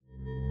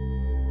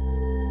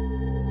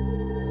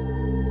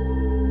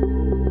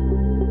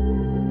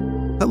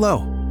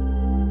Hello,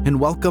 and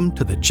welcome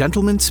to the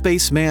Gentleman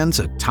Spaceman's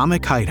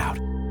Atomic Hideout.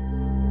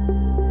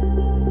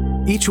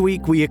 Each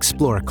week we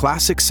explore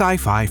classic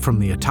sci-fi from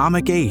the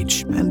atomic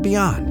age and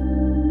beyond.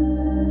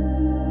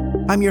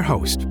 I'm your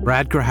host,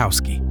 Brad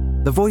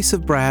Grochowski, the voice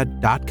of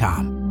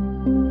Brad.com.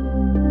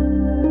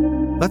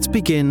 Let's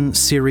begin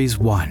Series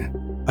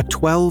 1, a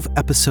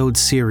 12-episode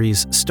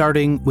series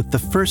starting with the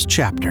first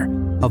chapter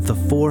of the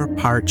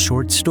 4-part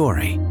short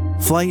story,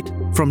 Flight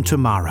from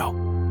Tomorrow.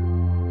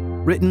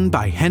 Written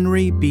by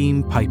Henry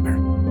Beam Piper.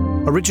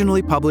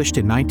 Originally published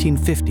in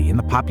 1950 in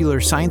the popular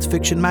science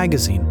fiction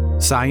magazine,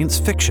 Science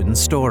Fiction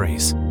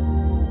Stories.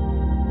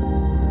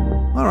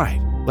 All right,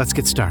 let's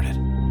get started.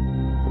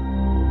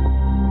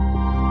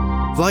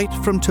 Flight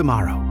from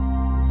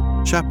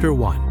Tomorrow, Chapter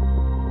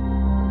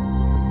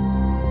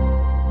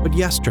 1. But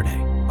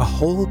yesterday, a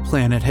whole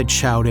planet had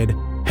shouted,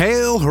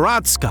 "Hail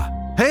Hradzka!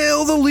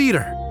 Hail the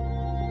leader!"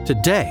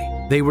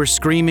 Today, they were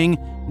screaming,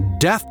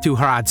 "Death to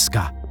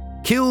Hradzka!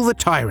 Kill the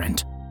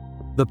tyrant!"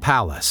 The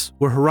palace,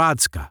 where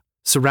Hradzka,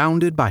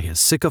 surrounded by his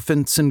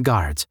sycophants and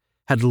guards,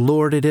 had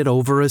lorded it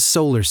over a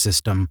solar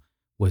system,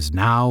 was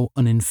now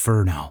an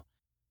inferno.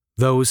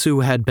 Those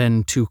who had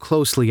been too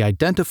closely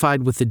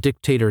identified with the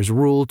dictator's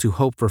rule to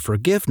hope for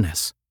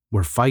forgiveness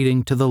were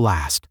fighting to the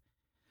last,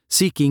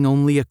 seeking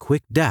only a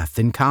quick death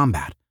in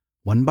combat.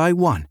 One by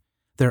one,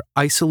 their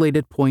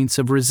isolated points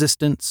of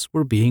resistance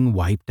were being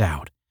wiped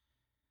out.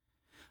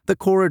 The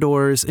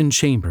corridors and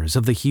chambers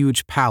of the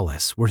huge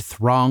palace were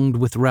thronged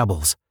with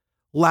rebels,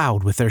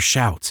 loud with their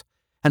shouts,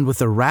 and with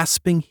the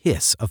rasping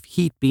hiss of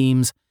heat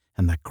beams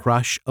and the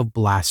crush of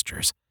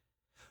blasters,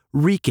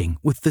 reeking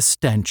with the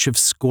stench of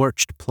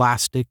scorched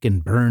plastic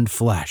and burned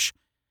flesh,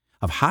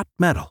 of hot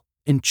metal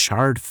and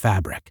charred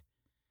fabric.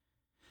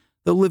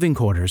 The living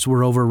quarters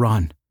were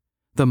overrun.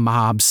 The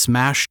mob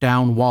smashed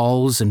down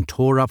walls and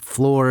tore up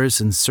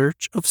floors in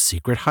search of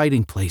secret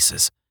hiding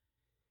places.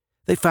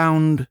 They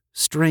found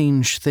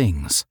strange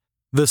things.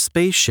 The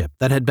spaceship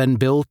that had been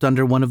built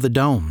under one of the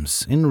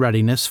domes, in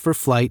readiness for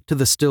flight to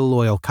the still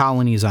loyal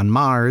colonies on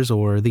Mars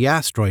or the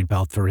asteroid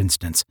belt, for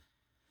instance.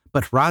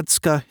 But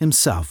Hradzka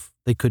himself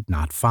they could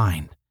not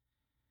find.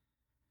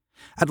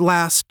 At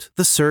last,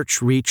 the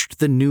search reached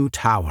the new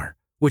tower,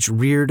 which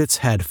reared its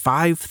head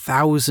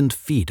 5,000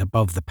 feet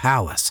above the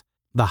palace,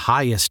 the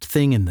highest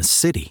thing in the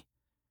city.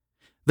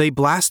 They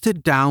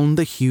blasted down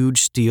the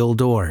huge steel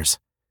doors,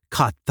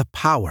 cut the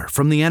power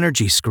from the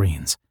energy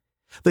screens.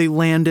 They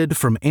landed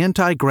from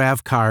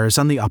anti-grav cars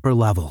on the upper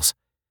levels.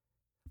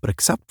 But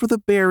except for the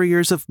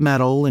barriers of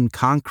metal and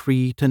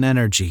concrete and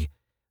energy,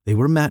 they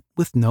were met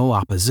with no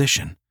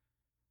opposition.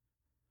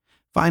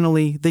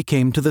 Finally, they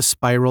came to the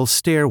spiral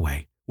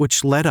stairway,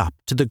 which led up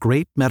to the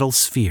great metal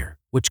sphere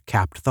which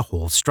capped the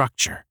whole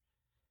structure.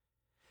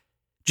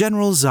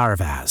 General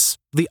Zarvaz,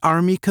 the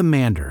army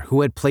commander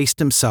who had placed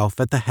himself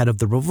at the head of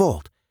the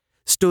revolt,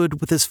 stood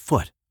with his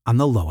foot on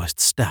the lowest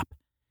step,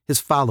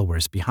 his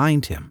followers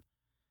behind him.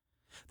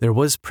 There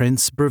was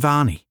Prince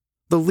Brvani,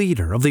 the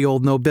leader of the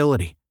old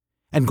nobility,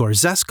 and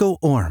Gorzesko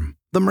Orm,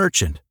 the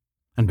merchant,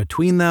 and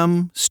between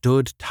them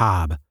stood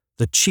Tab,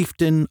 the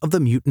chieftain of the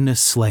mutinous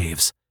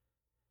slaves.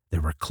 There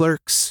were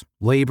clerks,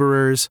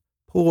 laborers,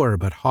 poor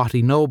but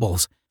haughty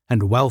nobles,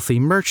 and wealthy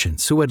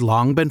merchants who had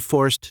long been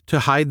forced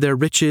to hide their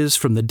riches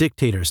from the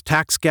dictator's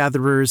tax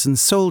gatherers and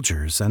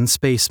soldiers and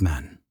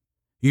spacemen.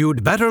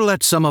 "You'd better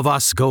let some of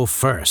us go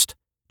first,"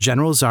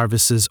 General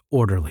Zarvas's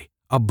orderly,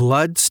 a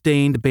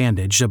blood-stained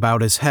bandage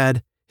about his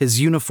head,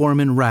 his uniform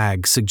in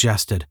rags,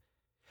 suggested.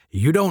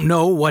 "You don't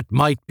know what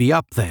might be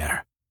up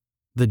there."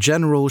 The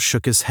general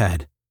shook his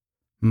head.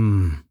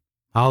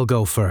 I'll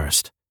go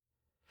first."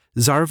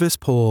 Zarvis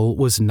Pol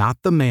was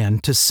not the man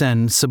to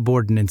send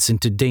subordinates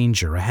into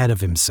danger ahead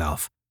of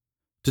himself.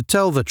 "To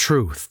tell the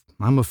truth,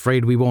 I'm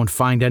afraid we won't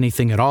find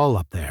anything at all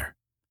up there."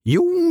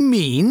 "You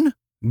mean?"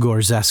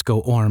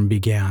 Gorzesko Orm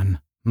began.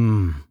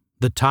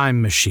 The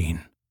time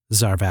machine,"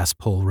 Zarvas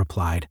Pol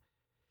replied.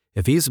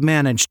 "If he's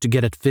managed to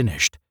get it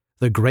finished,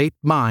 the great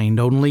mind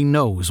only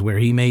knows where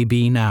he may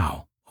be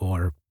now,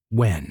 or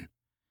when."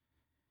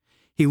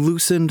 He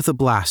loosened the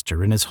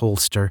blaster in his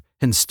holster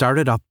and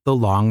started up the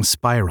long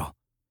spiral.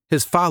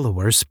 His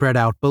followers spread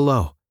out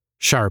below.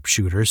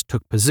 Sharpshooters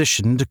took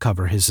position to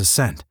cover his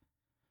ascent.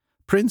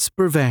 Prince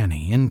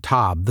Brvani and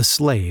Tob the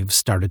slave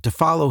started to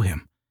follow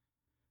him.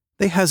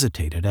 They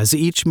hesitated as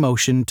each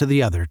motioned to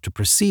the other to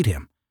precede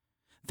him.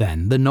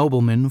 Then the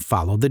nobleman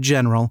followed the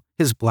general,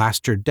 his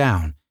blaster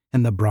down,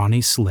 and the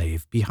brawny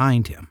slave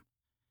behind him.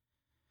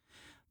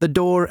 The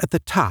door at the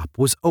top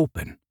was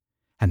open,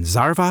 and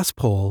Zarvas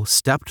Pol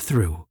stepped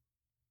through,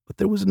 but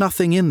there was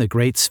nothing in the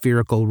great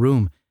spherical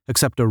room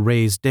except a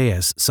raised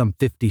dais some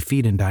 50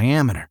 feet in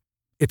diameter,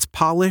 its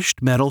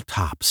polished metal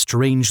top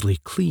strangely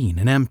clean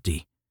and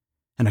empty,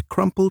 and a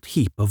crumpled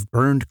heap of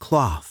burned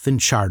cloth and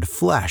charred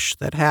flesh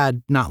that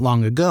had, not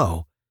long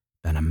ago,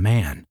 been a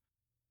man.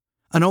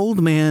 An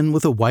old man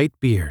with a white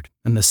beard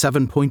and the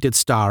 7-pointed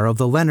star of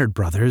the Leonard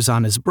brothers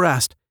on his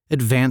breast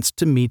advanced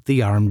to meet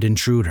the armed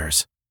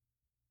intruders.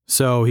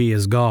 "So he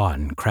is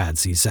gone,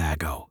 Kradzi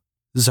Zago,"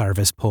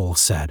 Zarvis Pol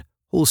said,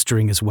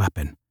 holstering his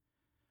weapon.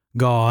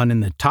 Gone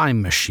in the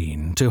time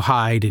machine to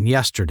hide in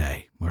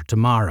yesterday or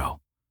tomorrow.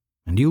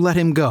 And you let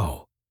him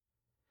go.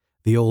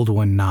 The old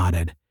one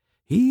nodded.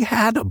 He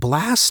had a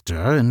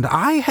blaster and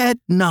I had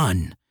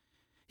none.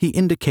 He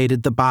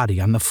indicated the body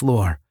on the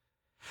floor.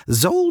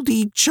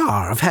 Zoldy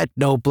Jarv had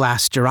no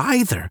blaster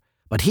either,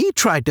 but he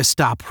tried to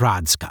stop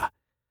Hradzka.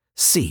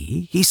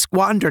 See, he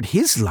squandered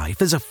his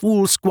life as a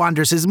fool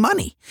squanders his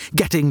money,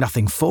 getting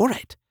nothing for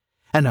it.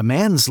 And a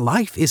man's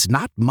life is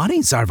not money,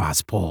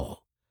 Zarvaspol.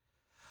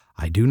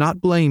 I do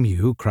not blame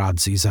you,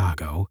 Kradzi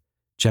Zago,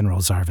 General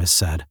Zarvis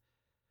said.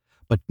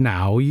 But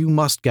now you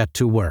must get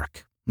to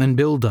work and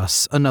build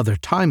us another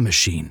time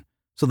machine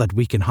so that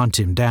we can hunt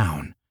him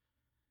down.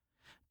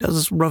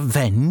 Does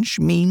revenge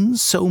mean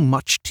so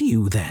much to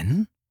you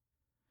then?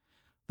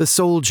 The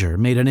soldier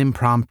made an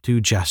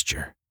impromptu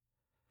gesture.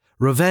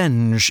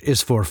 Revenge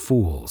is for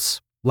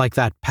fools, like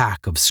that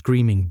pack of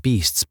screaming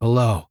beasts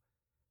below.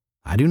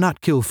 I do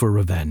not kill for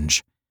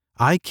revenge.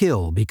 I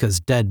kill because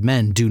dead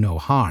men do no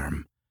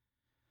harm.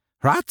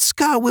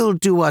 Hradzka will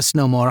do us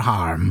no more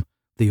harm,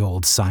 the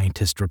old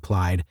scientist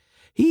replied.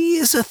 He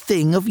is a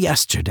thing of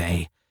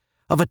yesterday,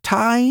 of a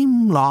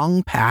time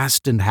long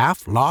past and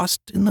half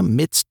lost in the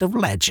midst of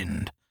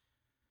legend.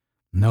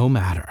 No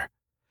matter.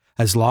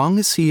 As long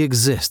as he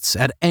exists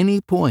at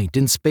any point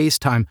in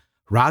space-time,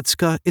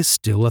 Hradzka is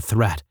still a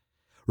threat.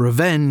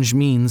 Revenge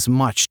means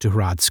much to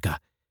Hradzka.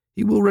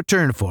 He will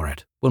return for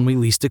it when we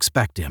least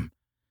expect him.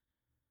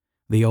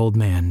 The old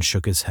man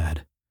shook his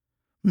head.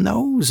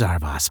 No,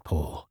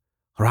 Zarvaspol.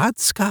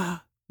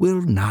 Hradzka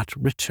will not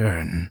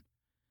return.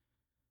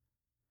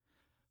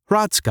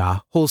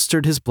 Hradzka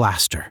holstered his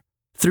blaster,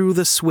 threw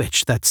the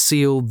switch that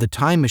sealed the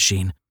time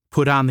machine,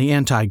 put on the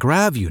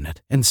anti-grav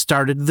unit, and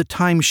started the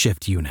time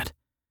shift unit.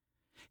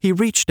 He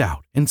reached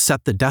out and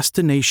set the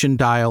destination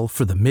dial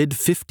for the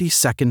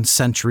mid-52nd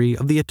century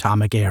of the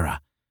atomic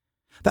era.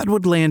 That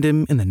would land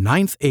him in the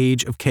 9th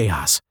age of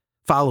chaos,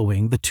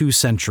 following the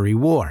 2-century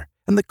war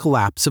and the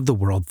collapse of the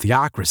world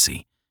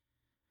theocracy.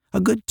 A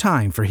good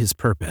time for his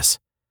purpose.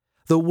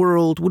 The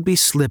world would be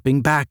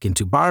slipping back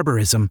into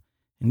barbarism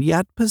and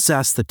yet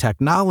possess the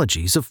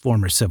technologies of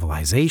former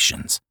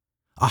civilizations.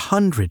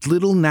 100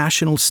 little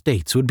national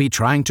states would be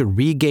trying to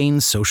regain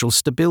social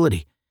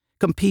stability,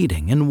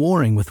 competing and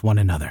warring with one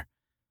another.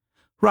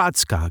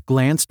 Hradzka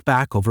glanced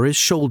back over his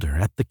shoulder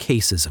at the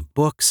cases of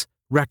books,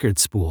 record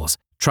spools,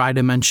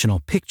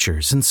 tridimensional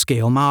pictures, and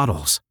scale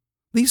models.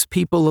 These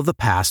people of the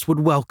past would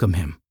welcome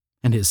him,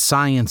 and his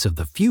science of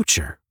the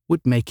future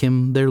would make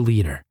him their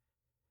leader.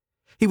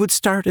 He would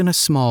start in a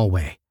small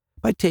way,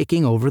 by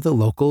taking over the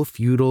local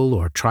feudal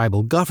or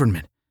tribal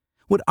government,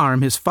 would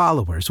arm his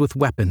followers with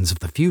weapons of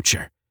the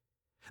future.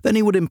 Then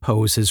he would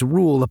impose his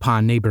rule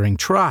upon neighboring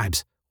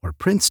tribes, or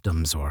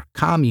princedoms, or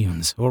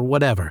communes, or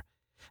whatever,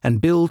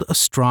 and build a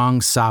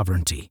strong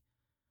sovereignty.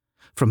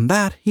 From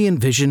that he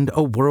envisioned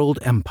a world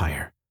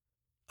empire,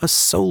 a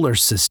solar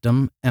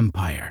system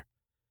empire.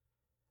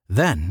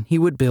 Then he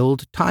would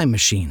build time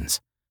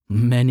machines,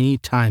 many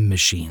time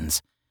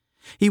machines.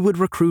 He would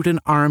recruit an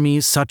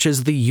army such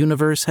as the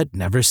universe had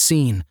never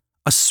seen,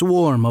 a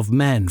swarm of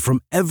men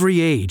from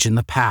every age in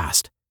the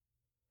past.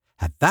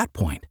 At that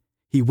point,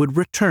 he would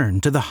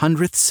return to the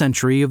 100th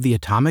century of the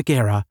atomic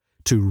era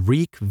to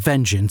wreak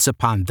vengeance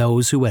upon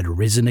those who had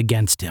risen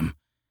against him.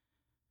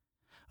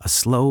 A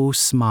slow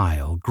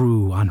smile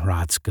grew on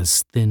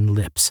Hradzka's thin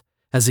lips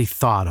as he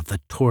thought of the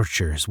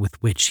tortures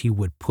with which he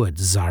would put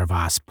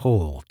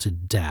Zarvaspol to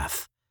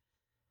death.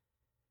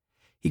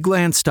 He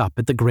glanced up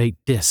at the great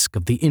disk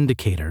of the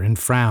indicator and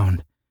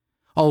frowned.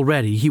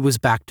 Already he was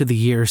back to the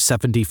year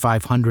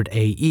 7500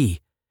 AE,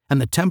 and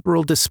the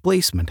temporal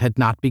displacement had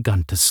not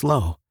begun to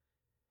slow.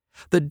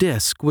 The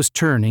disk was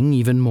turning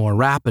even more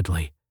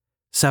rapidly.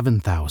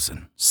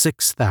 7,000,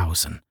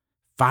 6,000,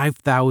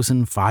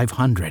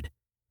 5,500.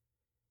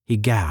 He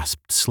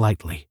gasped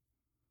slightly.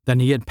 Then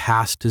he had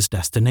passed his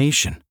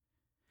destination.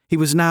 He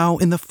was now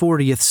in the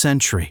 40th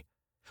century,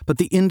 but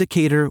the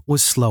indicator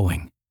was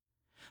slowing.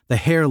 The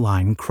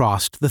hairline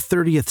crossed the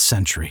 30th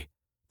century,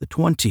 the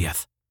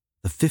 20th,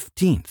 the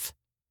 15th,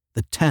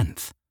 the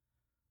 10th.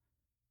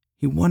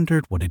 He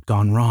wondered what had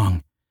gone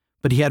wrong,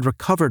 but he had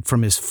recovered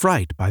from his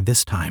fright by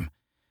this time.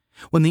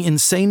 When the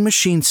insane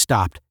machine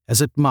stopped, as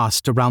it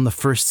must around the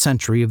 1st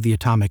century of the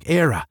atomic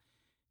era,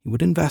 he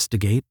would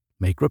investigate,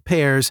 make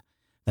repairs,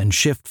 then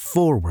shift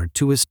forward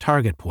to his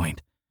target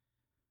point.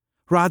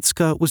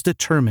 Hradzka was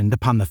determined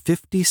upon the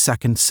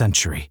 52nd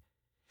century.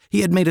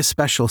 He had made a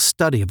special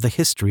study of the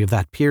history of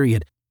that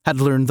period,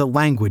 had learned the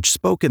language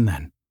spoken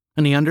then,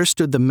 and he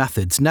understood the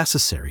methods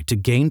necessary to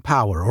gain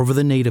power over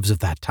the natives of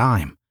that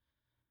time.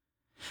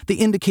 The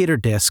indicator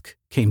disc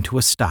came to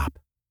a stop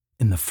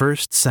in the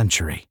 1st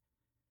century.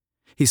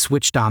 He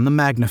switched on the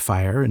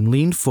magnifier and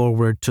leaned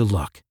forward to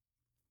look.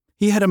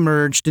 He had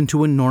emerged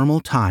into a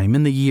normal time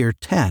in the year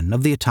 10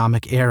 of the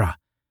atomic era,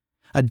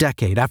 a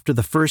decade after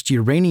the first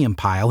uranium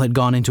pile had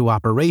gone into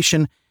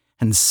operation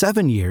and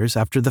 7 years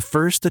after the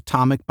first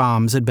atomic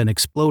bombs had been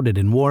exploded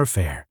in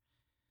warfare.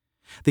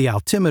 The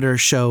altimeter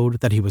showed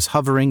that he was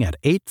hovering at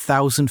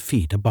 8,000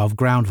 feet above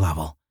ground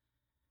level.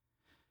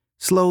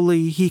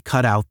 Slowly, he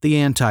cut out the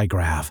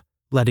anti-grav,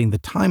 letting the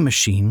time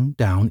machine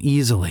down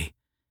easily.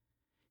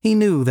 He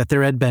knew that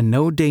there had been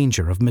no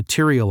danger of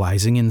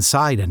materializing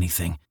inside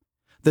anything.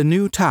 The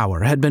new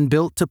tower had been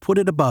built to put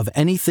it above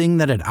anything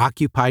that had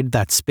occupied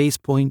that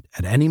spacepoint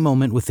at any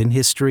moment within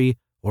history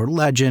or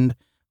legend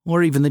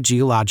or even the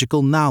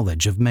geological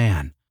knowledge of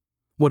man.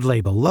 What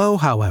lay below,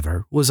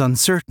 however, was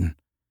uncertain.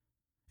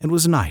 It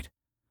was night.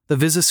 The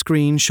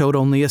visa-screen showed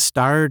only a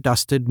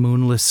star-dusted,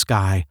 moonless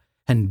sky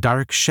and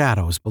dark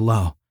shadows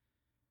below.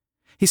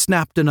 He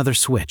snapped another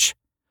switch.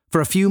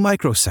 For a few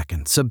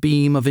microseconds, a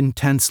beam of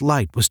intense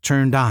light was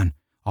turned on,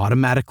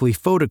 automatically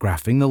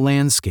photographing the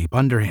landscape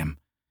under him.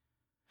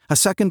 A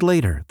second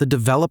later, the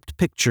developed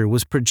picture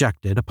was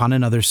projected upon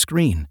another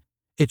screen.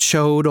 It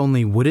showed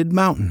only wooded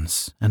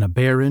mountains and a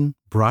barren,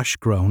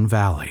 brush-grown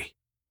valley.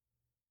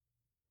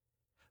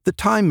 The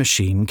time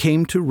machine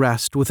came to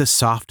rest with a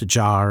soft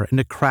jar and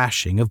a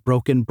crashing of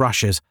broken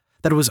brushes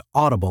that was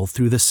audible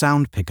through the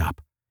sound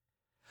pickup.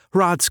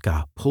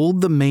 Hradzka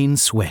pulled the main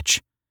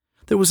switch.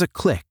 There was a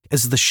click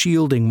as the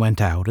shielding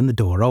went out and the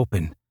door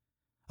opened.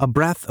 A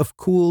breath of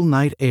cool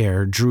night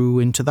air drew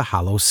into the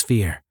hollow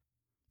sphere.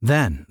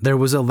 Then there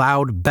was a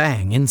loud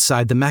bang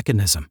inside the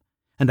mechanism,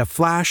 and a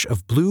flash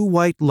of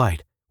blue-white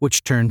light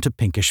which turned to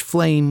pinkish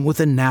flame with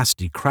a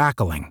nasty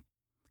crackling.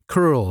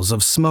 Curls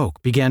of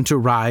smoke began to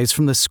rise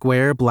from the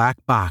square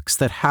black box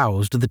that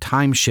housed the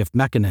time-shift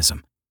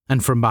mechanism,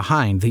 and from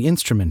behind the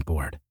instrument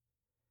board.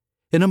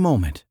 In a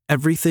moment,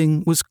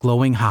 everything was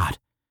glowing hot.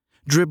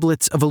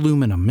 Driblets of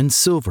aluminum and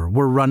silver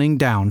were running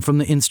down from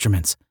the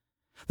instruments.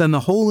 Then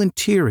the whole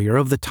interior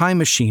of the time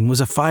machine was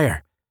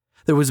afire.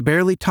 There was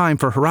barely time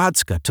for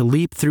Hradzka to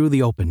leap through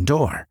the open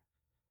door.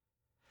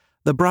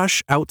 The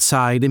brush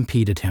outside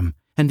impeded him,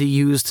 and he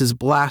used his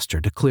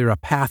blaster to clear a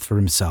path for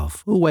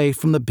himself away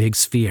from the big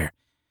sphere,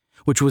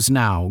 which was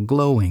now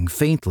glowing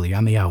faintly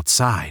on the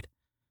outside.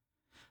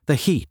 The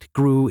heat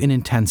grew in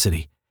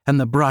intensity, and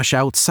the brush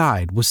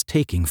outside was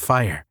taking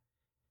fire.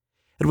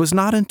 It was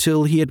not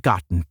until he had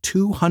gotten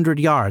 200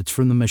 yards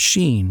from the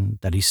machine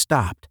that he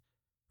stopped,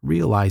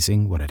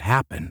 realizing what had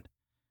happened.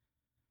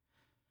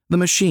 The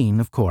machine,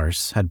 of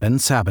course, had been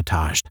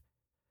sabotaged.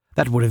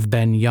 That would have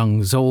been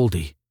young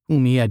Zoldy,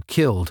 whom he had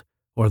killed,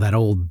 or that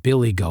old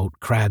billy goat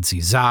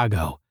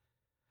Hradzka.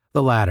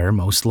 The latter,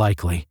 most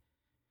likely.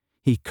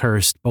 He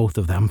cursed both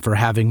of them for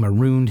having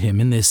marooned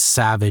him in this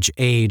savage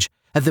age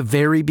at the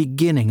very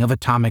beginning of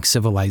atomic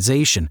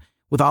civilization,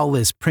 with all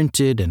his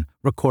printed and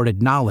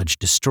recorded knowledge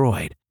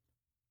destroyed.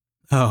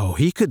 Oh,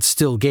 he could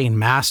still gain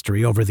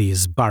mastery over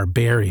these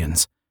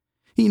barbarians.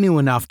 He knew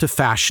enough to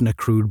fashion a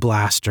crude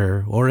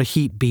blaster, or a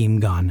heat beam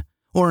gun,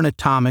 or an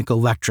atomic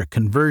electric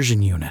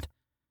conversion unit.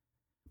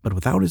 But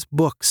without his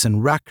books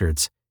and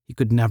records, he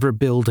could never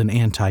build an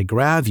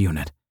anti-grav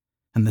unit,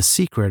 and the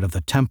secret of the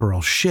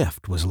temporal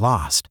shift was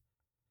lost.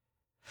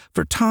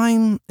 For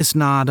time is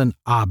not an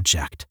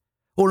object,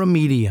 or a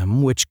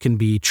medium which can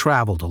be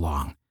traveled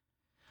along.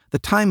 The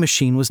time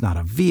machine was not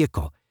a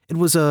vehicle, it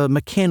was a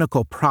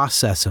mechanical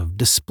process of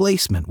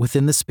displacement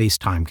within the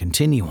space-time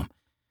continuum,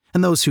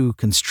 and those who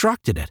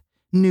constructed it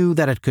knew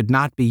that it could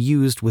not be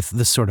used with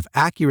the sort of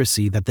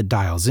accuracy that the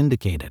dials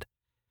indicated.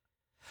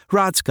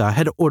 Hradzka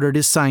had ordered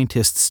his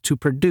scientists to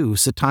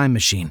produce a time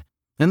machine,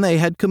 and they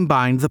had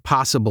combined the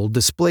possible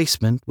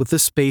displacement with the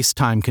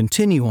space-time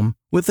continuum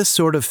with the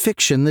sort of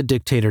fiction the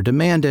dictator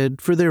demanded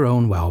for their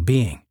own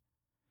well-being.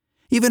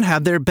 Even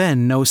had there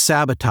been no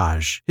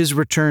sabotage, his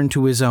return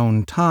to his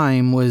own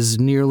time was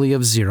nearly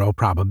of zero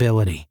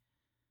probability.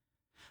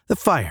 The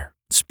fire,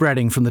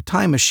 spreading from the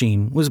time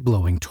machine, was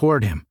blowing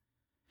toward him.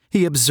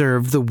 He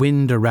observed the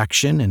wind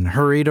direction and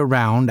hurried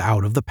around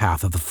out of the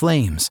path of the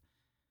flames.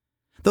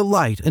 The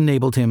light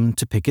enabled him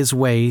to pick his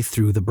way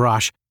through the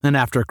brush, and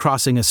after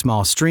crossing a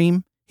small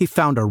stream, he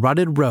found a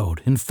rutted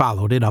road and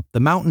followed it up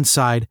the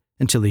mountainside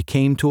until he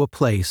came to a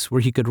place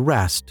where he could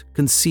rest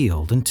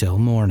concealed until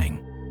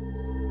morning.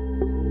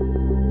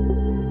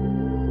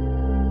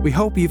 We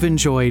hope you've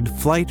enjoyed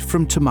Flight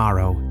from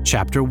Tomorrow,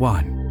 Chapter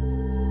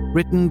 1,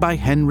 written by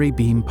Henry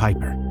Beam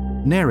Piper,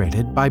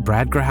 narrated by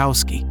Brad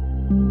Grochowski.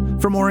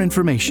 For more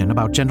information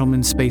about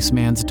Gentleman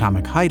Spaceman's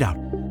Atomic Hideout,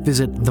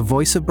 visit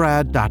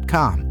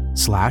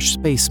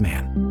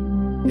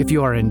thevoiceofbrad.com/spaceman. If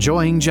you are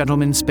enjoying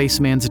Gentleman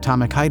Spaceman's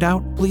Atomic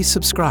Hideout, please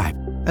subscribe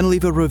and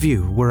leave a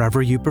review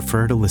wherever you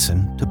prefer to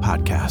listen to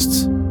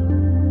podcasts.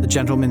 The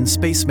Gentleman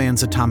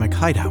Spaceman's Atomic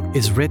Hideout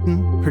is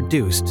written,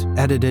 produced,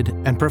 edited,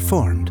 and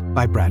performed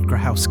by Brad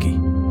Grochowski.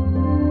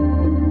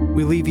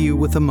 We leave you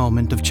with a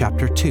moment of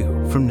Chapter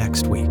 2 from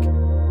next week. It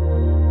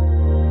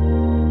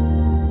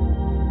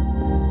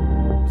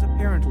was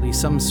apparently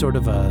some sort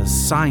of a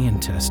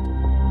scientist.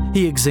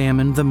 He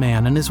examined the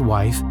man and his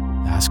wife,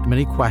 asked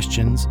many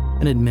questions,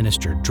 and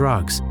administered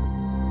drugs.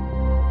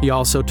 He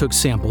also took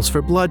samples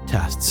for blood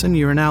tests and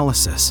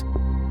urinalysis.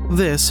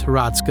 This,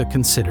 Hradzka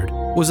considered,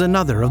 was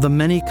another of the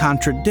many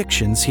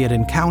contradictions he had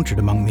encountered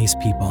among these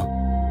people.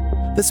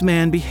 This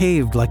man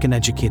behaved like an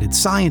educated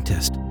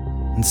scientist,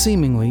 and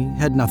seemingly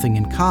had nothing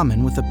in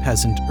common with a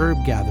peasant herb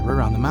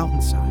gatherer on the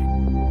mountainside.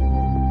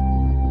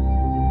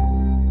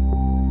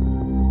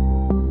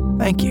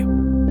 Thank you,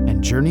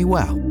 and journey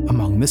well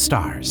among the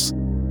stars.